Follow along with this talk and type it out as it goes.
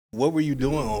What were you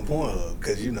doing on Pornhub?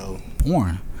 Because,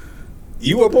 Porn.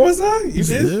 You were a porn star? You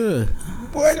did? Yeah.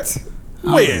 What?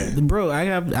 Where? Bro,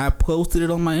 I posted it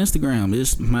on my Instagram.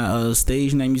 It's my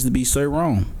stage name used to be Sir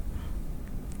Wrong.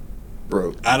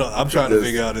 Bro, I'm trying to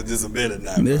figure out if this is a bit or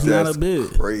not. Bro. It's not a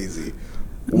bit. Crazy.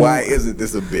 Why isn't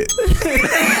this a bit?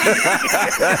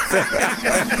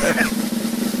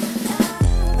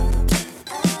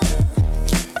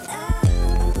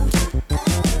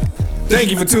 Thank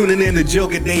you for tuning in to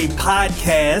Joke a Day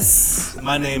Podcast.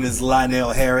 My name is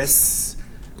Lionel Harris.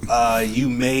 You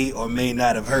may or may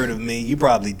not have heard of me. You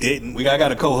probably didn't. I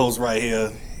got a co-host right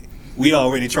here. We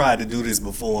already tried to do this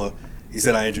before. He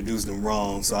said I introduced him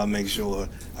wrong, so I'll make sure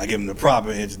I give him the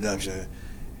proper introduction.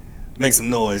 Make some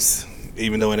noise,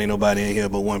 even though it ain't nobody in here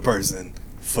but one person.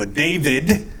 For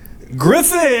David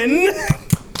Griffin.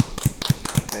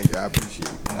 Thank you. I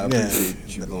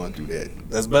appreciate you going through that.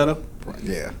 That's better?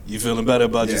 Yeah. You feeling better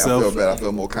about yourself? I feel better. I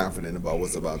feel more confident about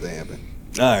what's about to happen.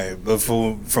 All right, but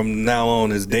from now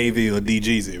on, it's Davey or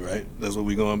DGZ, right? That's what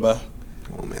we going by?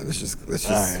 Come on, man. Let's just.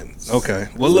 All right. Okay.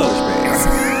 Well, look,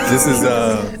 this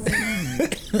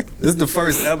is the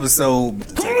first episode.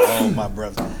 Oh, my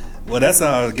brother. Well, that's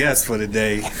our guest for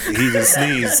today. He just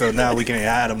sneezed, so now we can't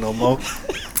hide him no more.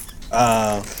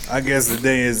 I guess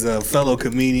today is a fellow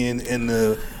comedian in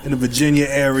the Virginia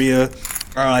area.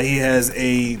 He has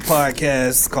a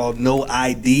podcast called No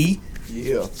ID.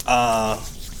 Yeah.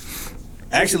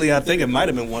 Actually, I think it might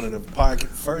have been one of the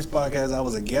first podcasts I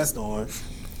was a guest on,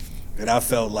 and I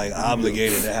felt like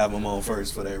obligated to have him on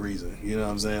first for that reason. You know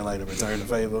what I'm saying? Like to return the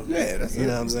favor. Yeah, that's you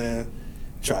know what I'm saying?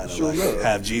 Try to show love.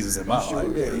 Have Jesus in my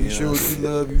heart. Yeah, you show what you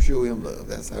love, you show him love.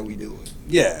 That's how we do it.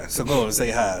 Yeah, so go and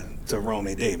say hi to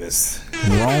Romy Davis.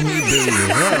 Romy Davis.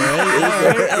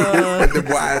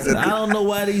 I don't know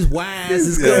why these Y's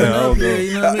is coming up here.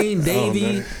 You know what I mean?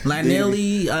 Davey,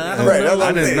 Lionelli.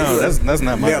 I didn't know. That's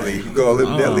not my Nelly. name. You call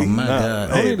him Nelly. Oh my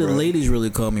God! Only the ladies really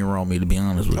call me Romy, to be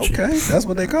honest with you. Okay, that's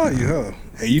what they call you, huh?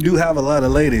 Hey, you do have a lot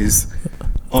of ladies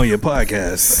on your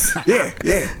podcast. Yeah.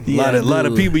 A lot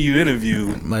of people you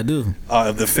interview I do. are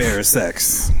of the fair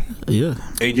sex. Yeah.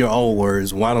 In your own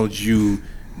words, why don't you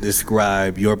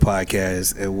describe your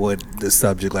podcast and what the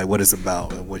subject, like what it's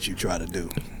about and what you try to do?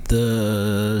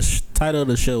 The title of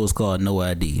the show is called No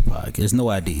ID Podcast. It's No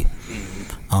ID.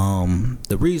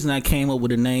 The reason I came up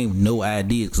with the name No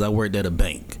ID is because I worked at a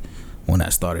bank when I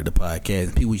started the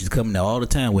podcast. People used to come there all the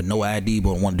time with no ID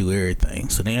but want to do everything.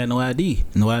 So they had no ID,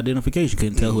 no identification,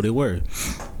 couldn't tell who they were.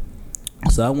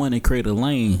 So I wanted to create a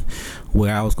lane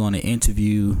where I was going to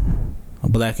interview a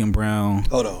black and brown.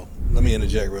 Hold on. Let me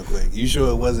interject real quick. You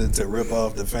sure it wasn't to rip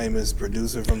off the famous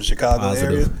producer from the Chicago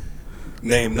area?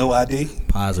 Named No ID?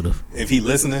 Positive. If he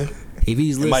listening? If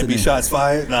he's listening. It might be shots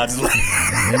fired? Nah, just like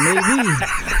it may be.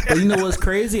 But you know what's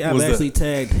crazy? I've actually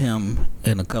tagged him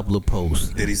in a couple of posts.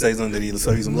 Did he say something? Did he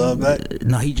show you some love back?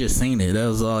 No, he just seen it. That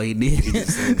was all he did.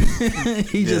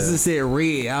 He just said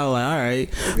red. I was like, all right.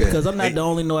 Because I'm not the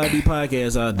only No ID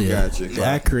podcast out there. Gotcha.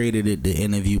 I created it to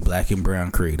interview black and brown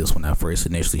creators when I first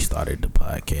initially started the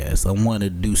podcast. I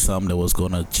wanted to do something that was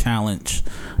going to challenge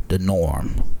the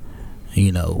norm.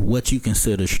 You know, what you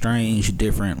consider strange,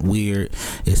 different, weird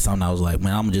is something I was like,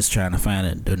 man, I'm just trying to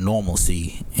find the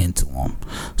normalcy into them.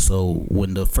 So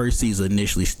when the first season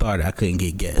initially started, I couldn't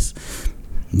get guests.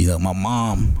 You know, my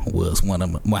mom was one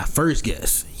of my first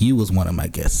guests. You was one of my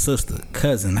guests. Sister,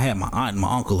 cousin. I had my aunt and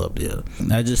my uncle up there.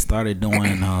 I just started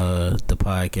doing the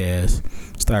podcast,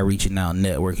 started reaching out,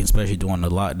 networking, especially during the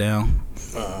lockdown.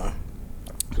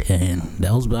 And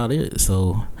that was about it.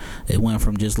 So it went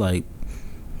from just like,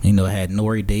 you know, I had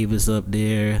Nori Davis up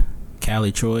there,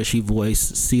 Callie Troy, she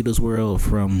voiced Cedar's World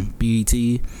from BET.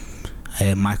 I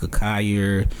had Michael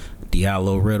Collier,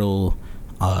 Diallo Riddle,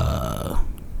 a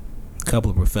couple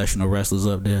of professional wrestlers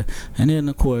up there, and then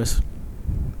of course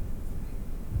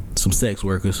some sex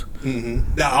workers.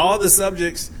 Mm-hmm. Now, all the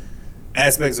subjects,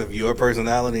 aspects of your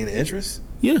personality and interests.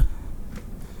 Yeah.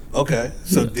 Okay,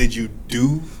 so did you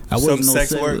do some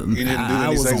sex work? You didn't do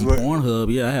any sex work? I was on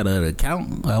Pornhub. Yeah, I had an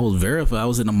account. I was verified. I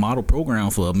was in a model program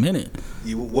for a minute.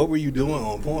 What were you doing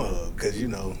on Pornhub? Because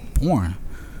porn.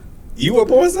 You were a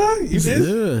porn star? You did?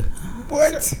 Yeah.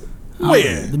 What?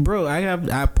 Where? Bro,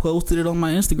 I posted it on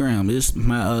my Instagram. It's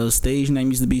my stage name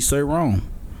used to be Sir Wrong.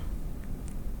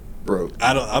 Bro,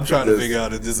 I'm trying to figure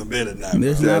out if this is a bit or not.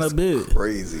 It's not a bit.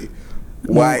 Crazy.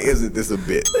 Why isn't this a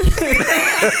bit?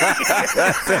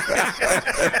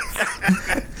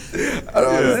 I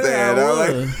don't understand.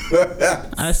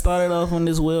 I started off on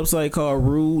this website called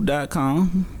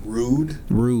rude.com. Rude.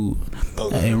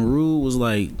 Okay. And Rude was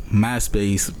like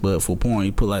MySpace, but for porn.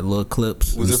 You put like little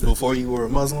clips. Was this before you were a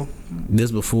Muslim?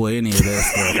 This before any of that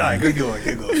stuff. All right, good going.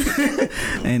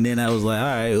 And then I was like, all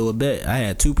right, well, bet. I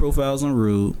had 2 profiles on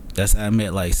Rude. That's how I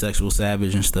met like Sexual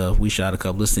Savage and stuff. We shot a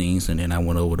couple of scenes, and then I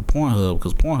went over to Pornhub,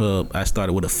 because Pornhub, I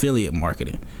started with affiliate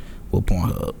marketing with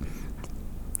Pornhub.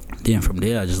 Then from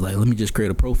there, I just like, let me just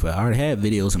create a profile. I already had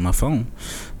videos in my phone.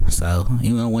 So,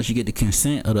 once you get the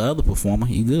consent of the other performer,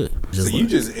 you good. So you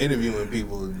just interviewing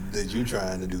people that you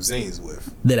trying to do scenes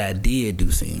with? That I did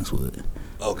do scenes with.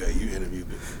 Okay, you interviewed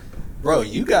people. Bro,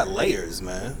 you got layers,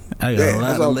 man. I got a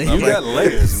lot of layers. You got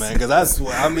layers, man. Because I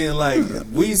swear, I mean, like,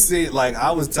 we see, like,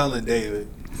 I was telling David,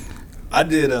 I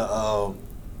did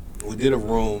we did a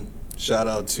room, shout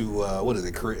out to,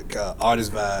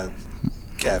 Artist Vibe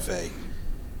Cafe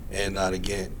in the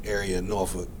Ghent area in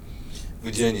Norfolk,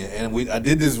 Virginia. And I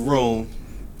did this room,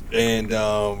 and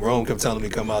Rome kept telling me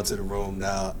to come out to the room.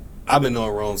 Now, I've been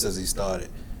knowing Rome since he started.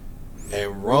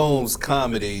 And Rome's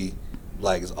comedy,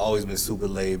 like, has always been super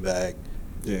laid back.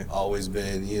 Yeah. Always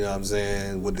been, you know what I'm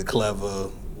saying, with the clever,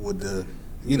 with the,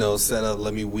 set up,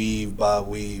 let me weave, Bob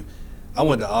weave. I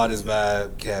went to Artist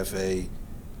Vibe Cafe,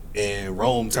 and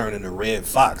Rome turned into Red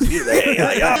Fox. He's like, hey,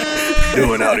 how y'all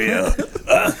doing out here?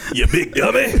 You big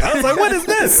dummy. I was like, what is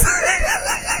this?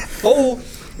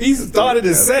 He started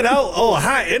to set out,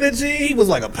 high energy. He was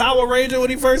like a Power Ranger when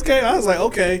he first came. I was like,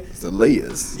 okay. It's the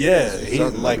layers. Yeah, he's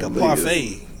like a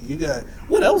parfait. You got,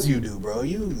 what else you do, bro?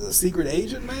 You a secret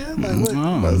agent, man? Like, what?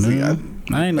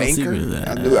 I ain't no secret.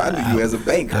 I knew you as a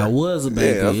banker. I was a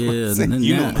banker,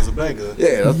 You know him as a banker.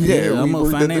 Yeah. I'm a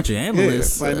financial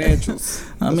analyst. Financials.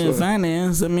 I'm in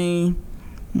finance. I mean,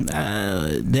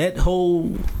 that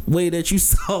whole way that you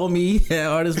saw me at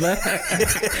Artist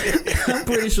Vibe, I'm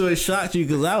pretty sure it shocked you,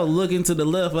 because I was looking to the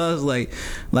left. I was like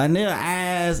their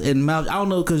eyes and mouth. I don't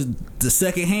know, because the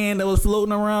second hand that was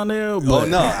floating around there. But. Oh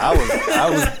no, I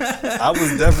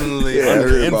was definitely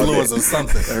under influence of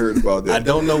something. I heard about that. I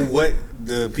don't know what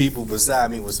the people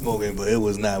beside me were smoking, but it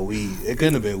was not weed. It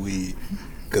couldn't have been weed.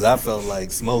 Cause I felt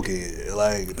like smoking,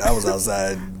 like I was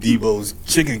outside Debo's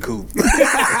chicken coop.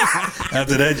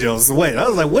 After that, Joe sweat. I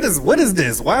was like, "What is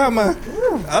this? Why am I?"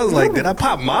 I was like, "Did I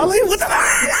pop Molly?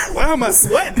 Why am I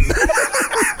sweating?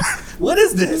 What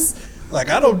is this?" Like,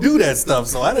 I don't do that stuff,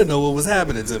 so I didn't know what was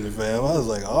happening to me, fam. I was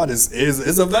like, "Oh, this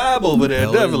is a vibe over there,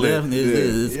 definitely."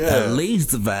 It's at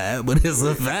least a vibe, but it's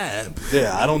a vibe.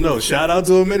 Yeah, I don't know. Shout out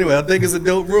to him anyway. I think it's a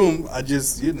dope room. I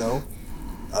just,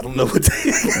 I don't know what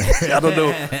I don't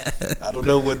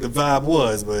know what the vibe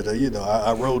was, but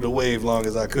I rode the wave long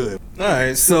as I could. All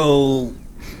right, so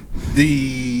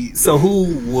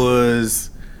who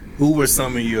were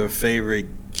some of your favorite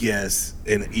guests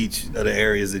in each of the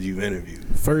areas that you've interviewed?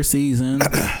 First season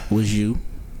was you.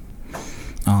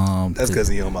 That's because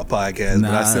he on my podcast,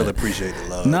 but I still appreciate the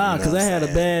love. Because I had a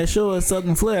bad show at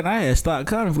Southern Flair, and I had stopped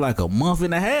coming for like a month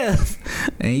and a half,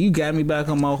 and you got me back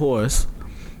on my horse.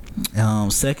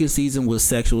 Second season was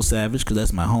Sexual Savage, because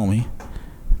that's my homie.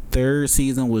 Third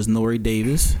season was Nori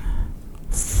Davis.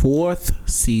 Fourth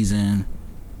season,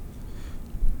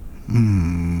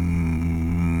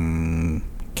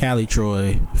 Callie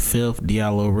Troy. Fifth,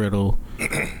 Diallo Riddle.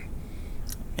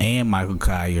 And Michael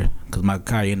Collier, because Michael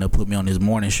Collier ended up putting me on his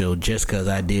morning show just because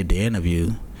I did the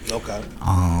interview. Okay.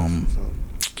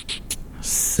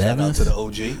 Seventh to the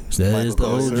OG. That is the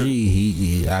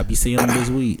OG. I'll be seeing him this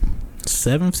week.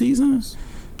 7th season.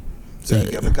 So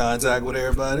you kept in contact with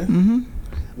everybody. Mm-hmm.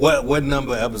 What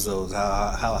number of episodes?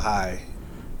 How high?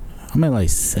 I'm at like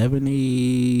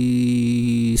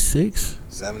 76.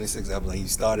 76 episodes. You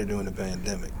started during the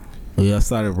pandemic. Yeah, I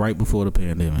started right before the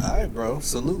pandemic. All right, bro.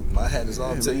 Salute. My hat is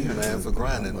off to you, man, for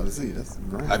grinding.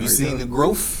 Have you seen the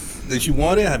growth that you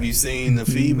wanted? Have you seen the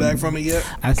feedback from it yet?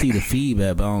 I see the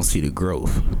feedback, but I don't see the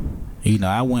growth.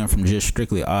 I went from just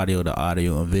strictly audio to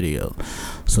audio and video.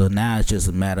 So now it's just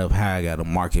a matter of how I got to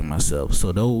market myself.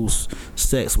 So those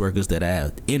sex workers that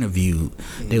I interviewed,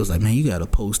 they was like, man, you got to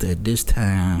post at this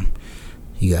time.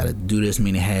 You got to do this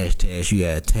many hashtags. You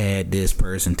got to tag this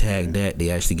person, tag that.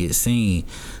 They actually get seen.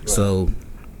 Right. So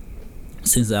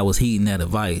since I was heeding that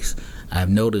advice, I've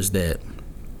noticed that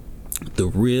the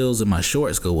reels and my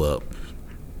shorts go up.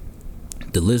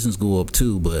 The listens go up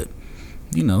too, but,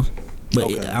 But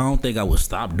okay. I don't think I would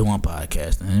stop doing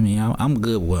podcasting. I mean, I'm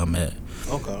good where I'm at.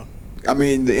 Okay. I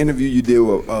mean, the interview you did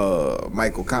with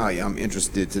Michael Collier, I'm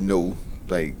interested to know,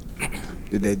 like,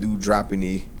 did that dude drop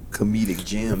any comedic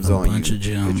gems on you? A bunch of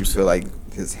gems. That you feel like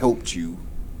has helped you,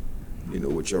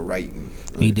 with your writing?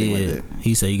 He did. Like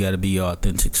he said you got to be your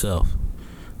authentic self.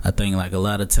 I think like a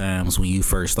lot of times when you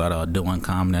first start out doing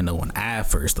comedy, I know when I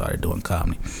first started doing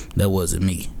comedy, that wasn't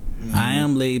me. I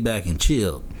am laid back and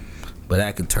chill, but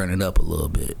I can turn it up a little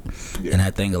bit. Yeah. And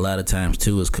I think a lot of times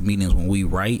too, as comedians, when we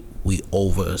write, we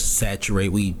oversaturate.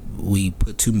 We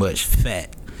put too much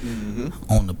fat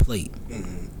on the plate.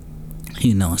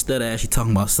 You know, instead of actually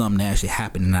talking about something that actually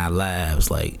happened in our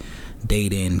lives, like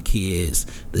dating, kids,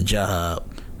 the job,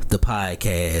 the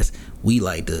podcast, we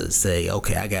like to say,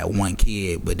 okay, I got one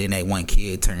kid, but then that one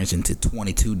kid turns into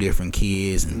 22 different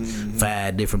kids and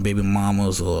 5 different baby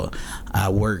mamas, or I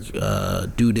work,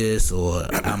 do this, or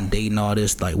I'm dating all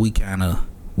this. Like, we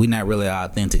not really our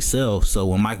authentic self. So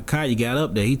when Michael Kaya got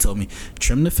up there, he told me,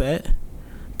 trim the fat,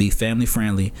 be family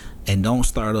friendly, and don't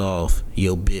start off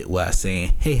your bit while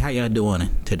saying, hey, how y'all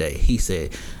doing today? He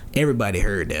said, everybody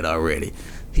heard that already.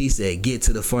 He said, get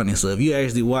to the funny. So if you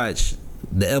actually watch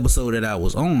the episode that I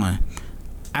was on,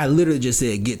 I literally just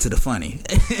said, get to the funny.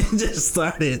 And just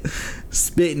started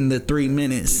spitting the 3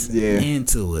 minutes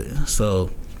into it. So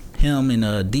him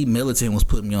and D Militant was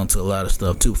putting me onto a lot of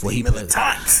stuff too. Before he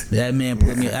passed. That man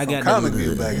put me. I got back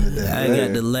in the day. I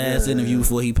got the last interview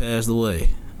before he passed away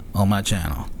on my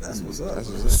channel. That's what's up.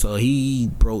 So he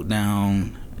broke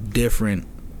down different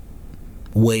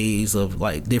ways of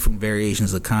like different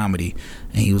variations of comedy,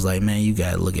 and he was like, man, you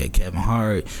gotta look at Kevin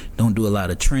Hart, don't do a lot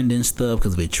of trending stuff,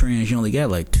 because if it trends you only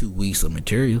got like 2 weeks of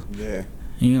material.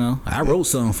 You know, I wrote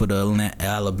something for the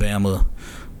Alabama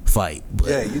fight, but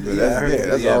you did.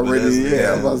 That's already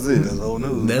that's old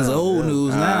news. That's old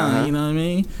news now. You know what I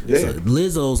mean? So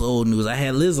Lizzo's old news. I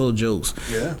had Lizzo jokes.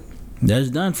 That's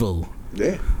done for.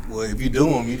 Well, if you do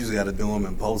them, you just got to do them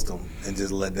and post them, and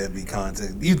just let that be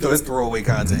content. It's throwaway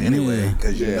content anyway,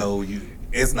 because you know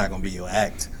it's not gonna be your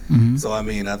act. So I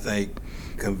mean, I think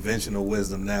conventional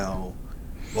wisdom now,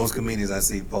 most comedians I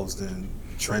see posting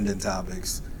trending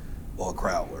topics or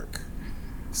crowd work,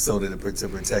 so that to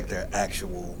protect their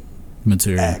actual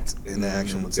material act and their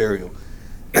actual material,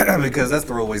 because that's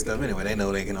throwaway stuff anyway. They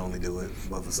know they can only do it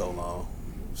but for so long.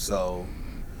 So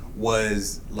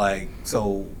was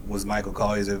Michael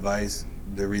Collier's advice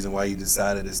the reason why you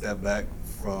decided to step back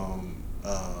from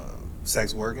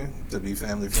sex working to be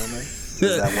family friendly? Is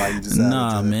that why you decided?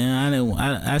 Nah, man,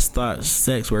 I started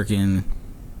sex working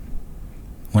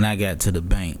when I got to the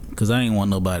bank, because I didn't want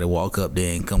nobody to walk up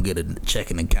there and come get a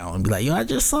checking account and be like, yo, I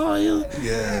just saw you.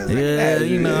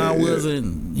 You know, I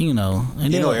wasn't, you know.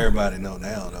 And everybody know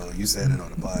now, though. You said it on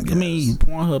the podcast. I mean,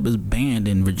 Pornhub is banned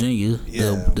in Virginia.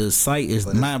 The site is,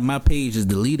 my page is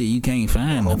deleted. You can't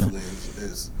find nothing. Hopefully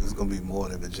it's going to be more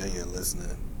than Virginia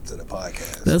listening to the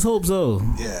podcast. Let's hope so.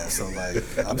 Yeah, so like,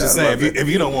 I'm just saying, if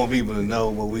you don't want people to know,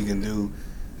 what we can do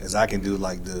is I can do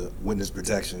like the witness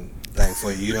protection thing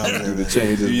for you. You know what I'm saying? To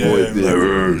change his voice.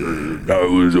 That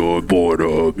was on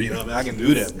Pornhub. You know what I mean? I can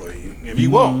do that for you. If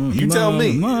you won't, you tell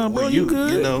me. Nah, bro, you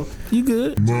good. You know. You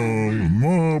good.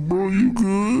 Nah, bro, you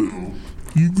good.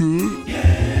 You good.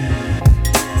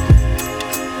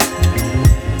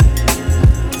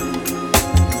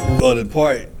 Well, the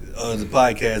part of the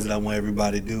podcast that I want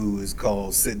everybody to do is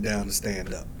called Sit Down to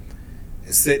Stand Up.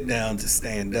 And sit down to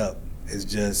stand up is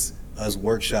just us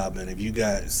workshopping. If you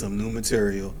got some new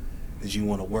material that you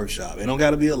want to workshop, it don't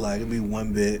got to be a lot. It'll be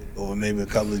one bit or maybe a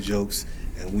couple of jokes,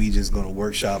 and we just going to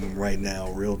workshop them right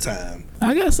now, real time.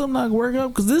 I got something I can work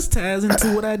up, because this ties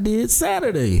into what I did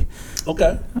Saturday.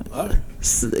 Okay. All right.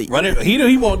 Run it.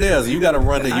 He won't dare. So you got to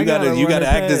run it. You got to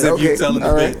act as if you telling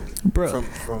the bit. Bro,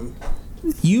 from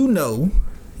you know,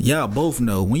 y'all both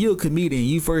know, when you're a comedian,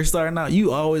 you first starting out,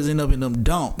 you always end up in them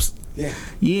dumps.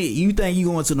 You think you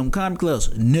going to them comedy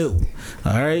clubs? No.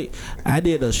 All right. I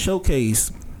did a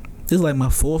showcase. This is like my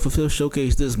 4th or 5th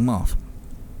showcase this month.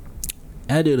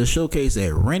 I did a showcase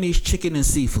at Rennie's Chicken and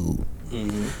Seafood.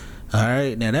 All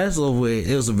right. Now that's over.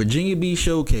 It was a Virginia Beach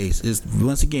showcase. It's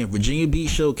once again Virginia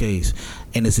Beach showcase,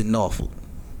 and it's in Norfolk.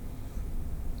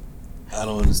 I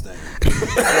don't understand.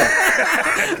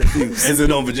 Is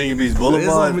it on Virginia Beach Boulevard?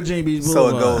 It's on Virginia Beach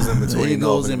Boulevard. So it goes in between. It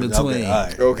goes in between.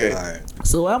 Okay. All right.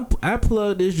 So I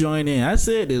plugged this joint in. I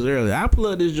said this earlier. I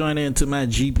plugged this joint into my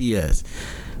GPS.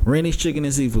 Rennie's Chicken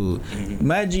and Seafood.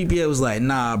 My GPS was like,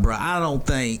 nah, bro, I don't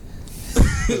think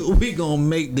we gonna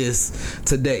make this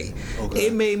today.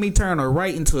 It made me turn a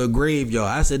right into a graveyard.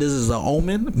 I said, this is an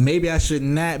omen. Maybe I should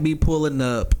not be pulling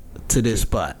up to this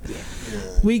spot.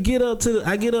 I get up to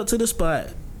the spot.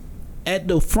 At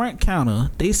the front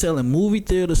counter, they selling movie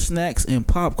theater snacks and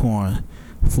popcorn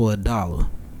for $1.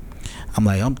 I'm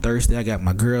like, I'm thirsty. I got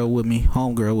my girl with me,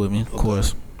 homegirl with me, of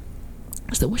course.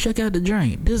 I said, what y'all got to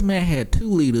drink? This man had 2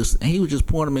 liters, and he was just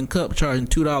pouring them in cups, charging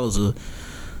 $2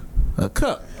 A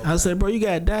cup. I said, bro, you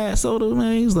got diet soda,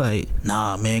 man? He's like,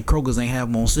 nah, man, Kroger's ain't have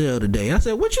them on sale today. I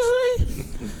said, what you say?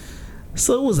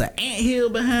 So it was an anthill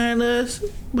behind us,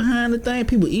 behind the thing.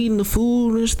 People eating the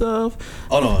food and stuff.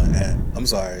 Hold on, I'm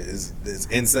sorry.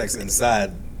 There's insects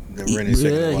inside the Rennie's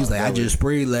chicken. Yeah, he's like, I just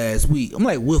sprayed last week. I'm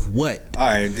like, with what? All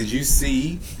right, did you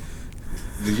see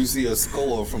a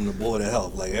score from the Board of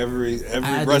Health? Like every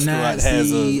restaurant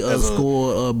has a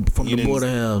score from the Board of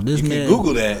Health. This you man, can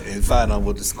Google that and find out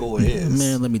what the score is.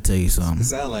 Man, let me tell you something. It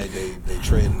sounds like they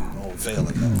trading on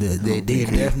failing. They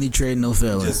definitely trading on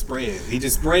failing. Just sprayed. He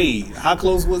just sprayed. How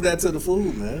close was that to the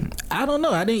food, man? I don't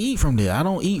know. I didn't eat from there. I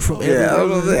don't eat from every.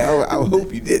 Yeah, I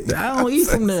hope you did. I don't eat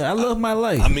from there. I love my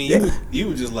life. I mean, you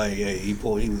were just like, hey, he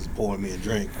was pouring me a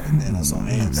drink, and then I saw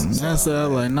ants. So I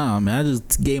was like, nah, man. I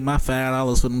just gave my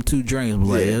 $5 for them 2 drinks.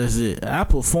 Like, yeah, that's it. I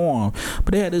performed,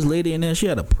 but they had this lady in there. She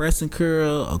had a pressing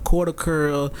curl, a quarter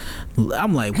curl.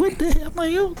 I'm like, what the hell? I'm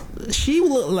like, yo, she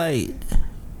looked like,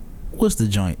 what's the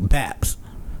joint? Baps.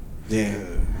 Yeah.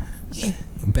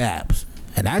 Baps.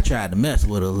 And I tried to mess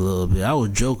with her a little bit. I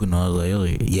was joking. I was like, oh,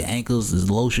 your ankles is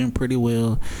lotion pretty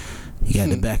well. You got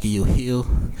the back of your heel.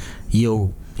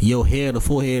 Your hair to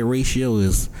forehead ratio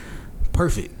is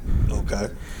perfect. Okay.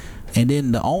 And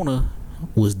then the owner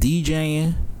was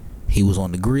DJing. He was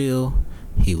on the grill.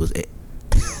 He was the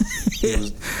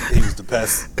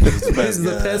pest.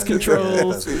 Pest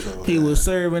control. He was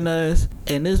serving us,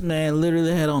 and this man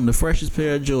literally had on the freshest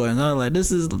pair of Jordans. I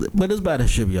was like, but it's by the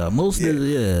shipyard. Most of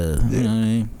you know what I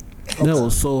mean. Okay. That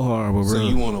was so horrible, bro. So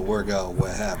you want to work out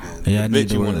what happened? Yeah, the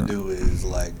bit you want to do is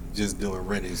like just doing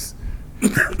Rennie's.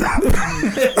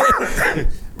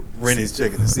 Rennie's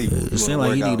chicken and seafood. It seemed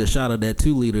like you need a shot of that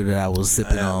 2-liter that I was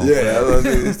sipping on. Yeah, I love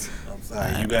it. All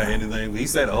right, you got anything? He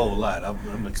said a whole lot.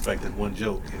 I'm expecting one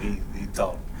joke, and he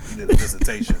talked. He did a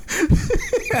dissertation.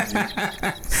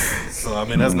 So I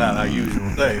mean, that's not our usual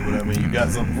thing, but I mean, you got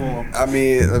something for him. I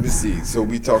mean, let me see. So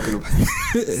we talking about.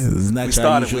 It's not we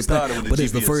started with the but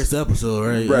it's the first episode,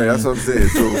 right? Right, that's what I'm saying.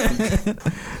 So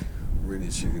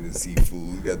Rennie's chicken and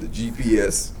seafood. We got the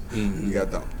GPS. Mm-hmm. We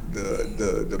got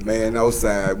the man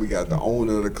outside. We got the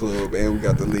owner of the club, and we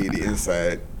got the lady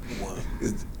inside.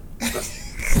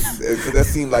 That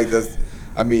seemed like that's.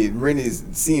 I mean, Rennie's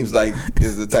seems like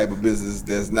is the type of business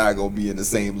that's not gonna be in the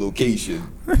same location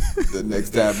the next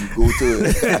time you go to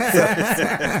it.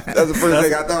 That's the first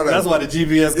thing I thought of. That's why the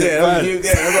GPS. That's why the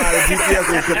GPS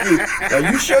was confused. Now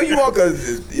you sure you want?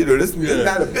 Because this is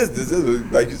not a business. This is,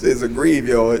 like you said, it's a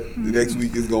graveyard. The next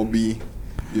week is gonna be.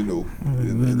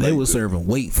 They were serving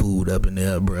weight food up in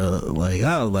there, bro. Like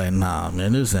I was like, nah,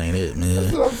 man, this ain't it, man.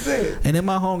 That's what I'm saying. And then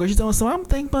my homegirl, she's telling me, so I'm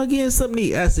thinking about getting something to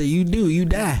eat. I said, you do, you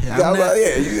die.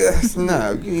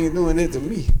 Nah, you ain't doing it to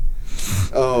me.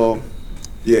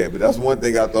 Yeah, but that's one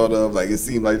thing I thought of. Like it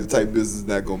seemed like the type of business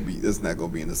not gonna be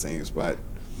in the same spot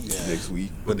next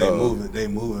week. But they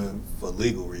moving for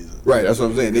legal reasons. Right, that's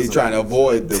what I'm saying. They trying to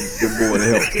avoid the Board of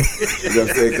Health. You know what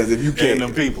I'm saying? Because if you can't, and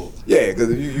them people. Yeah,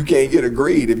 because if you can't get a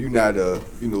grade if you're not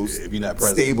if you're not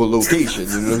present. Stable location.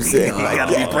 You know what I'm saying? I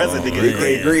gotta be present to get a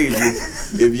grade. Grade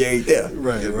if you ain't there.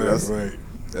 Right, right.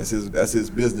 That's his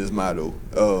business motto.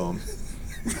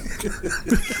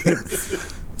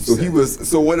 So he was.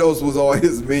 So what else was on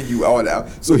his menu?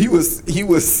 So he was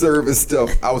serving stuff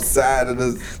outside of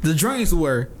the drinks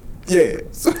were. Yeah.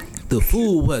 So, the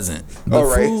food wasn't. The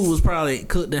food was probably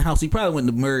cooked in the house. He probably went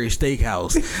to Murray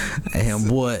Steakhouse and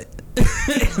bought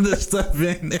the stuff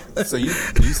in there. So you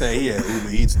say he had Uber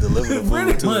Eats deliver the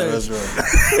food to the restaurant?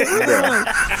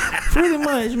 Pretty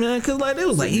much, man. Cause like he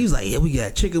was like, yeah, we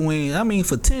got chicken wings. I mean,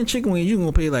 for 10 chicken wings, you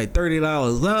gonna pay like $30. I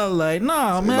was like,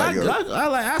 nah, man.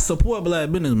 I support black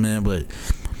business, man, but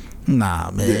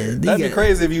nah, man. Yeah, that'd be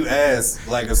crazy if you ask,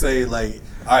 like, say, like.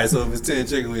 All right, so if it's 10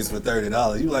 chicken wings for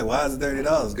 $30, you like, why is it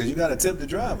 $30? Because you got to tip the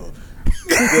driver.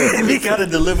 He got to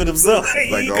deliver himself.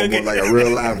 Like almost like a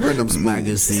real life random situation.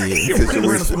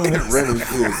 Random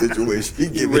school situation. He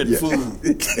give it food.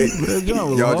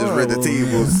 Y'all just rent the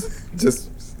tables.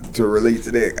 Just to relate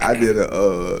to that,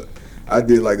 I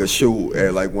did like a show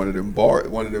at like one of them bar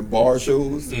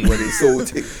shows where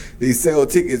they sell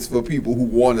tickets for people who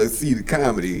want to see the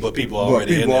comedy. But people in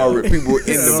the bar.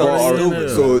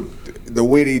 So the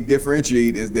way they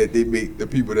differentiate is that they make the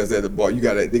people that's at the bar. They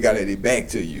got their back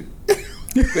to you.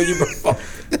 It's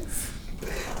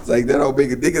like that don't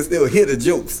make it. They can still hear the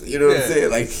jokes. You know what I'm saying?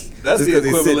 Like that's the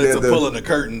equivalent to pulling the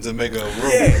curtain to make a room.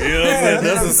 Yeah, you know what I'm saying?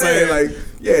 That's the same. Like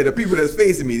the people that's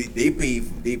facing me, they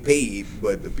paid,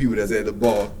 but the people that's at the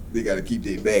bar, they got to keep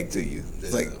their back to you.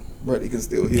 It's like but he can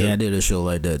still hit. Yeah, I did a show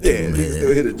like that too. Yeah, he can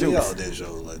still hit a We all joke. did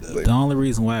shows like that. Like, The only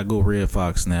reason why I go Red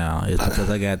Fox now is because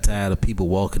I got tired of people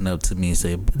walking up to me and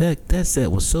say that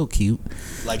set was so cute.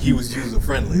 Like he was user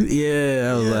friendly.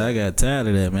 Yeah, I was like, I got tired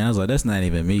of that, man. I was like, that's not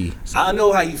even me. I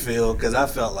know how you feel because I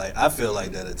feel like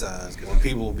that at times. 'Cause when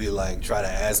people be like try to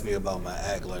ask me about my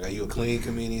act, like, are you a clean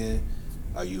comedian?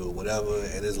 Are you a whatever?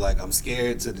 And it's like I'm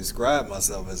scared to describe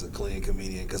myself as a clean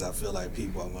comedian because I feel like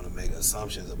people are going to make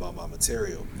assumptions about my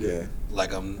material. yeah.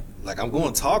 Like I'm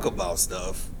going to talk about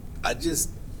stuff. I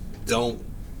just don't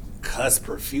cuss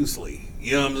profusely.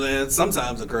 You know what I'm saying?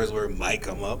 Sometimes a curse word might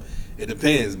come up. It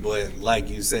depends. But like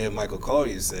you said, Michael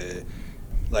Collier said,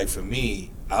 like for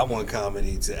me, I want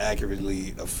comedy to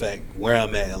accurately affect where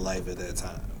I'm at in life at that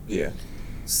time. Yeah.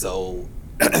 So,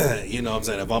 you know what I'm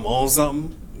saying? If I'm on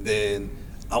something, then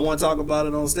I want to talk about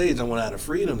it on stage. I want to have the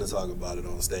freedom to talk about it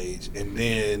on stage. And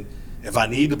then if I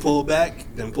need to pull back,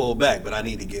 then pull back. But I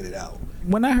need to get it out.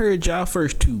 When I heard y'all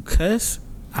first two cuss,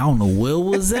 I don't know where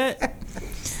was that.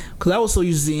 Because I was so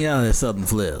used to seeing y'all at Southern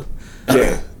Flair.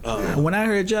 Yeah. When I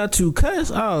heard y'all two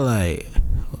cuss, I was like,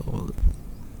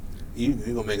 You're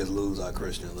going to make us lose our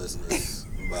Christian listeners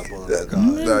by pulling that card.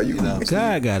 Nah, you know what I'm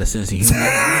God got a sense of humor.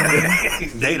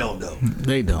 saying? They don't know.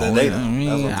 They don't. They don't. I mean,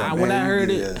 That's what I'm talking when I about. heard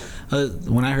it,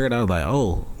 when I heard, I was like,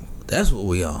 oh, that's what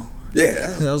we on.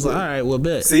 Yeah. I was like, all right, well,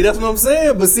 bet. See, that's what I'm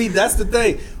saying. But see, that's the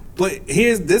thing. But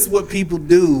this what people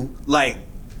do. Like,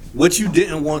 what you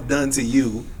didn't want done to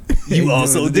you, you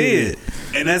also did.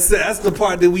 And that's the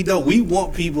part that we don't. We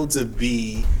want people to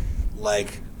be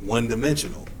like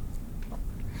one-dimensional.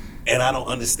 And I don't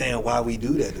understand why we do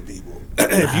that to people.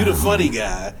 If you the funny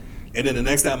guy, and then the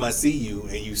next time I see you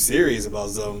and you serious about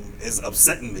something, it's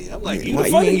upsetting me. I'm like, you the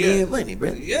funny guy. Funny,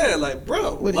 bro. Yeah, like,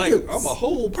 bro, What like, you- I'm a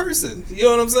whole person. You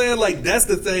know what I'm saying? Like, that's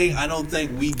the thing. I don't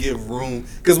think we give room,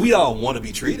 because we all want to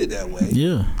be treated that way.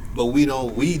 Yeah. But we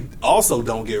also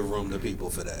don't give room to people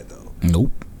for that, though.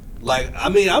 Nope. Like, I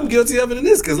mean, I'm guilty of it in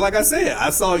this, because like I said,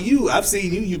 I've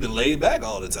seen you, you've been laid back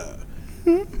all the time.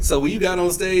 So when you got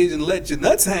on stage and let your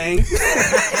nuts hang at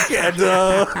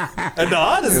the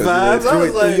honest vibes, I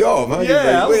was like,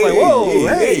 I was like, whoa,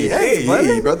 hey,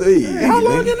 buddy. brother, hey, How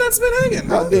long man. your nuts been hanging?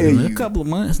 How Bro? dare A you? couple of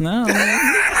months now.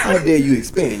 How dare you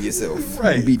expand yourself?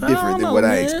 Right. And be different I don't than know, what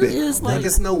I man. expect. It's Like, like,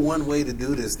 it's no one way to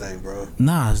do this thing, bro.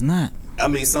 nah, it's not. I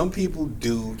mean, some people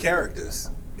do characters,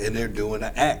 and they're doing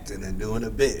an act, and they're doing a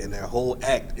bit, and their whole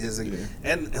act is.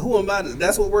 And who am I?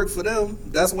 That's what worked for them.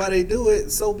 That's why they do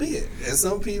it. So be it. And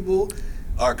some people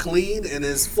are clean and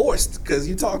it's forced because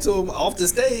you talk to them off the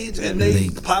stage and they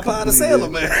pop out a Sailor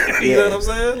Man. You know what I'm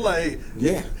saying? Like,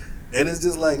 Yeah. and it's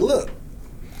just like, look,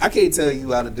 I can't tell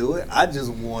you how to do it. I just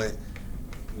want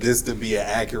this to be an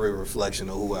accurate reflection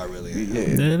of who I really am. Yeah.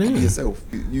 That is. Yourself.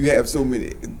 You have so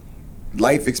many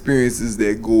life experiences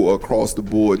that go across the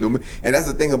board. And that's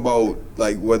the thing about,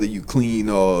 like, whether you clean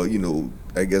or,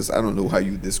 I guess, I don't know how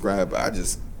you describe it. I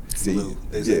just see. Blue.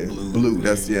 They say blue. Blue.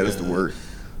 That's the word.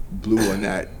 Blue or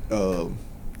not.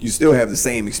 You still have the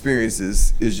same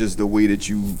experiences. It's just the way that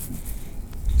you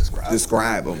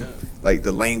describe them. Yeah. Like,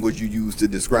 the language you use to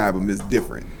describe them is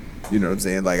different. You know what I'm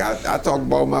saying? Like, I talk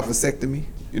about my vasectomy.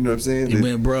 You know what I'm saying? And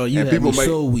man, bro, you and had me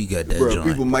so weak at that joint.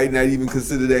 People might not even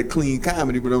consider that clean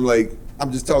comedy, but I'm like, I'm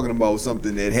just talking about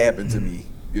something that happened to me,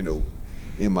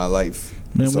 in my life.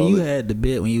 Man, when you had the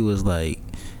bit when you was like,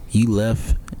 you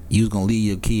left, you was gonna leave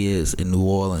your kids in New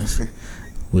Orleans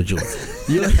with your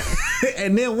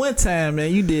and then one time,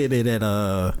 man, you did it at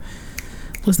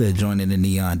what's that joint in the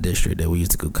Neon District that we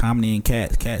used to go? Comedy and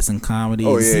Cats and Comedy.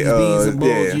 Oh, yeah, 6 Beans and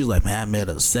Balls. yeah. You was like, man, I met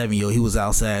a 7-year-old. He was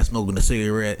outside smoking a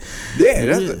cigarette. Yeah,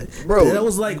 that's bro. That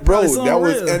was like, bro,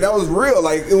 that was real.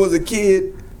 Like, it was a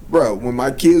kid. Bro, when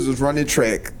my kids was running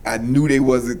track, I knew they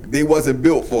wasn't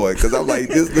built for it because I'm like,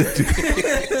 this.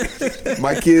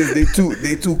 My kids, they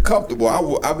too comfortable.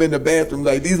 I'm in the bathroom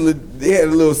like they had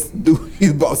a little dude.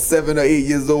 He's about 7 or 8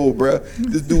 years old, bro.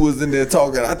 This dude was in there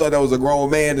talking. I thought that was a grown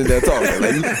man in there talking.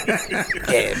 Like,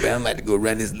 yeah, man, I'm about to go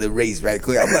run this little race right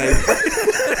quick. I'm like,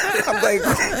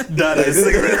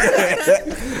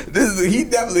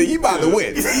 he about to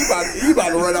win. He about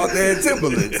to run out there in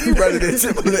Timberlands. He running in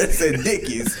Timberlands and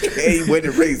Dickies. And he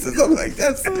winning races. I'm like,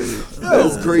 that's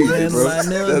crazy, Man, bro.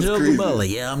 Lionel That's joke crazy. about, like,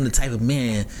 yeah, I'm the type of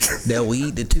man that will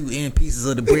eat the 2 end pieces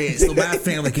of the bread so my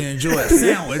family can enjoy a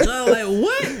sandwich. I was like,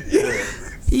 what?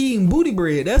 He eating booty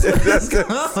bread. That's what that's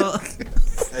called.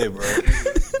 Hey, bro.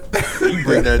 You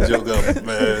bring that joke up,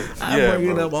 man. I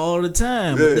bring it up all the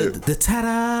time. Yeah. The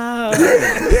ta-da.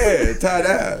 Yeah,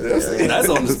 tie-dye. That's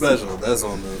on the special. That's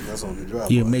on the drop.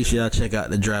 Yeah, make sure y'all check out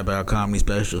the Dropout Comedy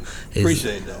Special.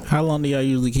 Appreciate that. How long do y'all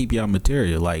usually keep y'all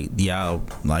material? Like, do y'all,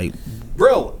 like,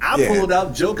 Bro, I Yeah. pulled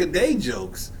out joke a day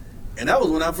jokes, and that was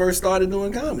when I first started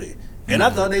doing comedy, and I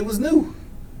thought they was new,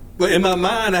 but in my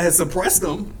mind I had suppressed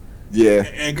them, Yeah.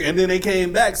 and then they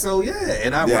came back. So yeah,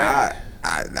 and I Yeah,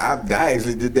 I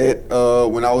actually did that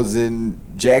when I was in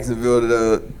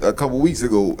Jacksonville a couple weeks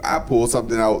ago. I pulled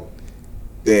something out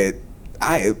that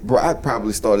I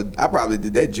probably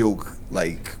did that joke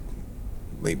like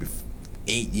maybe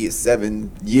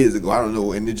 7 years ago. I don't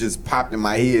know, and it just popped in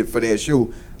my head for that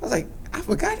show. I was like, I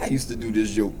forgot I used to do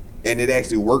this joke, and it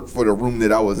actually worked for the room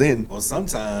that I was in. Well,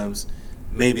 sometimes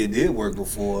maybe it did work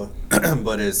before,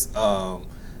 but it's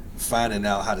finding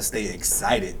out how to stay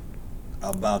excited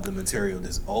about the material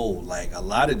that's old. Like a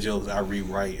lot of jokes I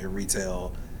rewrite and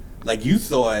retell. Like you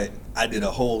thought I did a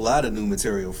whole lot of new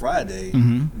material Friday,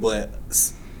 but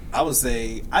I would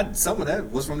say some of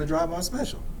that was from the Dry Bar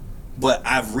special. But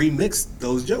I've remixed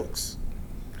those jokes.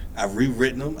 I've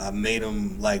rewritten them. I made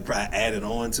them like I added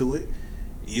on to it.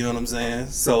 You know what I'm saying?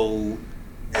 So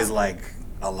it's like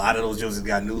a lot of those jokes have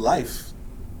got new life.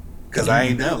 Cause I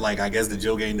ain't done, like I guess the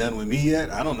joke ain't done with me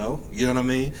yet. I don't know. You know what I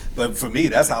mean? But for me,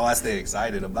 that's how I stay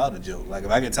excited about a joke. Like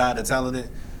if I get tired of telling it,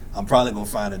 I'm probably gonna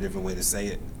find a different way to say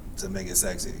it to make it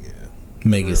sexy again.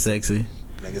 Make it sexy.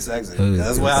 Make it sexy.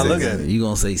 That's the way I look at it. You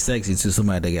gonna say sexy to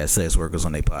somebody that got sex workers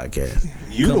on their podcast?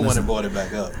 You the one that brought it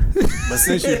back up. But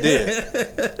since you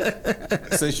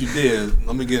did,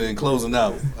 let me get in closing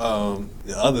out.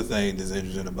 The other thing that's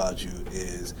interesting about you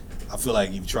is I feel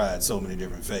like you've tried so many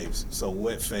different faiths. So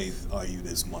what faith are you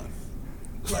this month?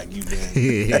 Like you've been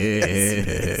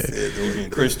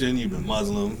Christian, you've been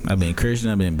Muslim. I've been Christian,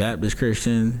 I've been Baptist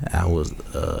Christian, I was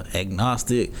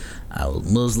agnostic, I was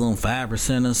Muslim,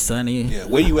 5%er, Sunny. Yeah,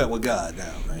 where you at with God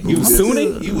now, man? You was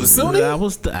Sunni? You was Sunni?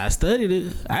 I studied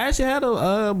it. I actually had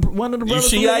one of the brothers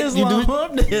from Shiite? Islam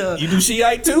up there. You do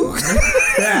Shiite too? You do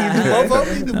both of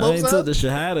them? You do I both ain't took sides? the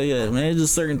Shahada yet, man. It's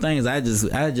just certain things I just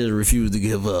refuse to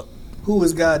give up. Who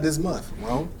is God this month,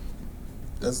 Rome?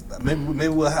 That's maybe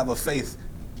we'll have a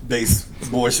faith-based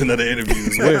portion of the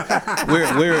interviews.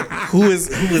 Who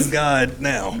is God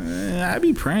now? I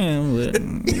be praying, but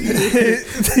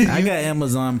I got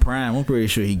Amazon Prime. I'm pretty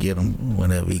sure he get them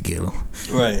whenever he get them.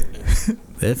 Right.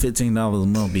 That $15 a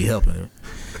month be helping him.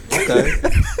 Okay.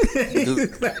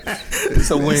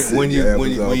 So when you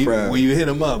hit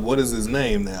him up, what is his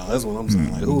name now? That's what I'm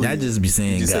saying. Like, who? I just be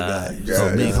saying God. God.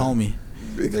 So big homie.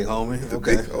 Big homie.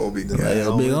 Okay. Big homie.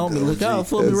 Yeah, big homie, look out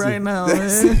for me right now,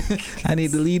 man. I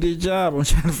need to leave this job. I'm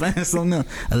trying to find something else.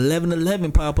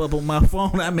 11:11 pop up on my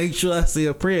phone. I make sure I say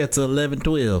a prayer till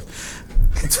 11:12.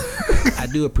 I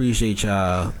do appreciate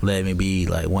y'all letting me be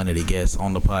like one of the guests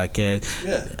on the podcast.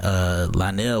 Yeah.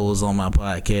 Lionel was on my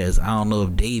podcast. I don't know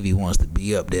if Davey wants to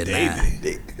be up there now.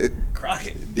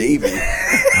 Crockett. Davey.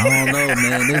 I don't know,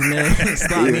 man. This man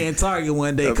stopped me in Target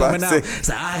one day coming out.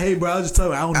 Said, hey, bro, I was just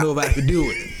telling you, I don't know if I could do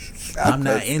it. I'm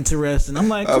not interested. I'm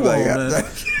like, come on, man.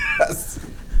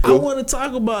 I want to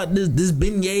talk about this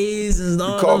beignets and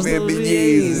all those little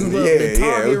beignets and the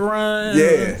Target run.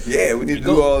 Yeah, we need to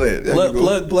do all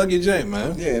that. Plug your jam,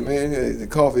 man. Yeah, man. The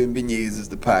Coffee and Beignets is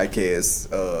the podcast,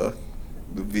 the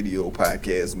video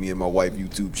podcast. Me and my wife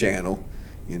YouTube channel.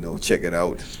 You know, check it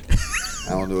out.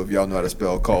 I don't know if y'all know how to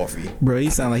spell coffee. Bro, he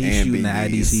sound like he's and shooting the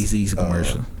beignets, IDCC's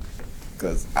commercial.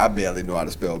 Because I barely know how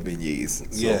to spell beignets.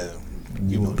 So. Yeah.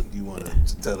 You want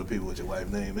to tell the people what your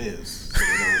wife's name is, so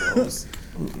they know the host.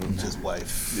 Just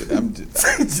wife. Yeah,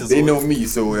 they know me,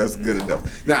 so that's good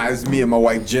enough. Nah, it's me and my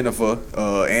wife Jennifer,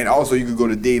 and also you can go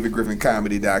to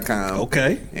davidgriffincomedy.com.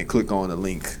 Okay. And click on the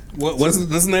link. What's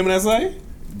the name of that site?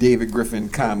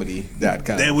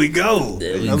 davidgriffincomedy.com. There we go.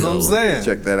 That's what I'm saying.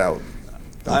 Check that out.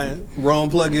 All right, Ron,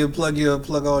 plug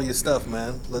all your stuff,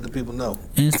 man. Let the people know.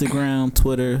 Instagram,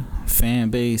 Twitter, fan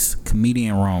base,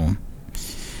 Comedian Rome.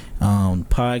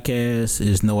 Podcast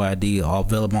is No ID, all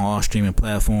available on all streaming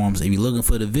platforms. If you're looking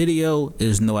for the video,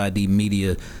 it's No ID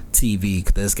Media TV.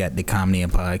 That's got the Comedy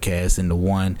and Podcast and the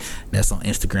one that's on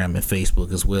Instagram and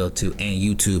Facebook as well too, and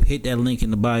YouTube. Hit that link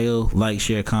in the bio. Like,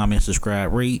 share, comment,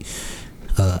 subscribe, rate.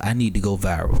 I need to go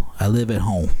viral. I live at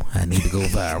home. I need to go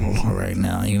viral right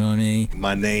now. You know what I mean?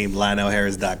 My name,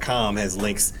 LionelHarris.com, has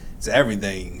links to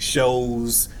everything.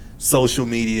 Shows, social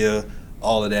media,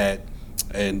 all of that.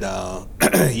 And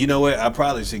you know what? I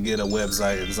probably should get a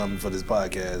website and something for this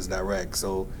podcast direct.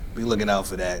 So be looking out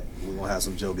for that. We're going to have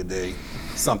some joke a day,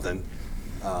 something.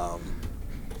 But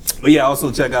yeah,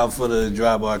 also check out for the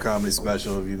Dry Bar Comedy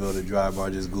Special. If you go to Dry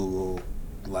Bar, just Google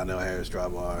Lionel Harris Dry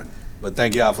Bar. But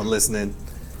thank y'all for listening.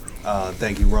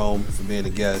 Thank you, Rome, for being a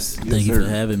guest. Thank you for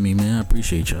having me, man. I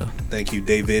appreciate y'all. Thank you,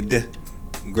 David.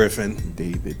 Griffin.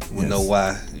 David. We know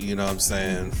why. You know what I'm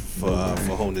saying? For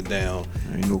holding it down.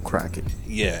 Ain't no cracking.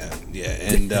 Yeah.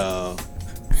 And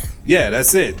yeah,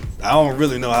 that's it. I don't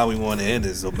really know how we want to end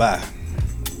it, so bye.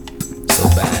 So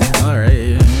bad. All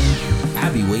right. I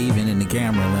be waving in the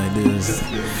camera like this.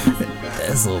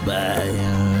 That's so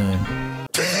bad.